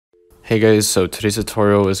Hey guys, so today's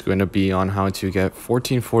tutorial is going to be on how to get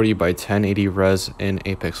 1440 by 1080 res in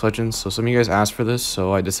Apex Legends. So some of you guys asked for this,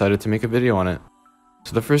 so I decided to make a video on it.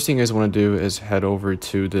 So the first thing you guys want to do is head over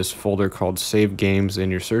to this folder called Save Games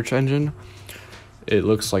in your search engine. It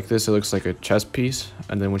looks like this, it looks like a chess piece.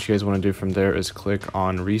 And then what you guys want to do from there is click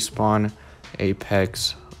on Respawn,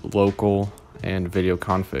 Apex, Local, and Video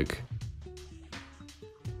Config.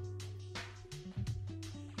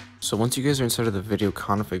 So once you guys are inside of the video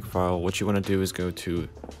config file, what you want to do is go to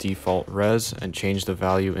default res and change the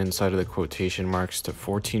value inside of the quotation marks to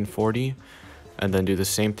 1440, and then do the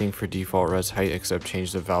same thing for default res height except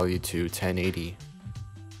change the value to 1080.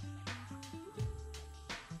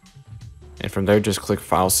 And from there just click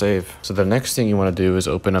file save. So the next thing you want to do is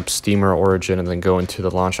open up Steam or Origin and then go into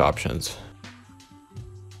the launch options.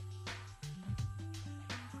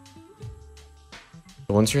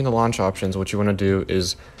 Once you're in the launch options, what you want to do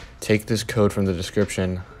is take this code from the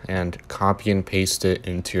description and copy and paste it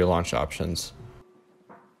into your launch options.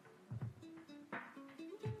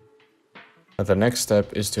 Now the next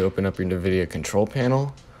step is to open up your NVIDIA control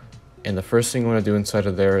panel. And the first thing you want to do inside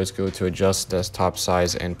of there is go to adjust desktop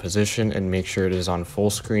size and position and make sure it is on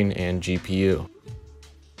full screen and GPU.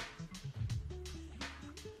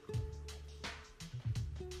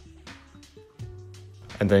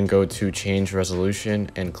 And then go to change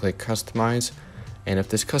resolution and click customize. And if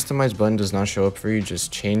this customize button does not show up for you,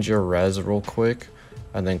 just change your res real quick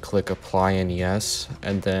and then click apply and yes,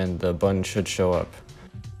 and then the button should show up.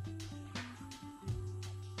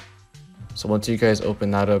 So once you guys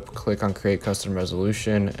open that up, click on create custom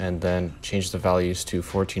resolution and then change the values to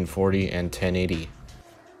 1440 and 1080.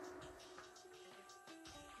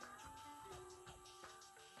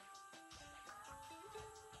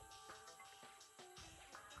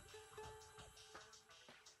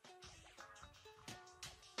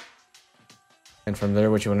 And from there,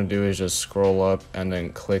 what you want to do is just scroll up and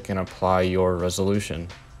then click and apply your resolution.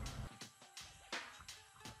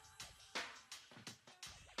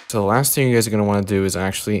 So the last thing you guys are going to want to do is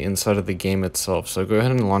actually inside of the game itself. So go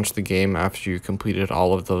ahead and launch the game after you completed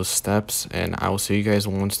all of those steps, and I will see you guys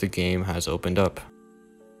once the game has opened up.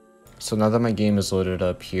 So now that my game is loaded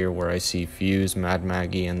up here where I see Fuse, Mad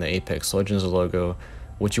Maggie, and the Apex Legends logo,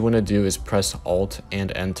 what you want to do is press Alt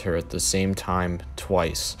and Enter at the same time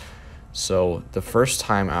twice. So the first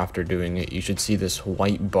time after doing it, you should see this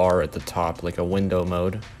white bar at the top, like a window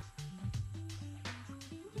mode.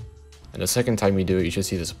 And the second time you do it, you should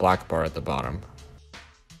see this black bar at the bottom.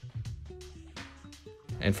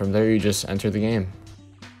 And from there, you just enter the game.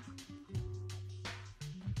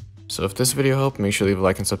 So if this video helped, make sure to leave a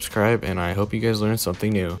like and subscribe, and I hope you guys learned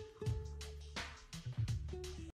something new.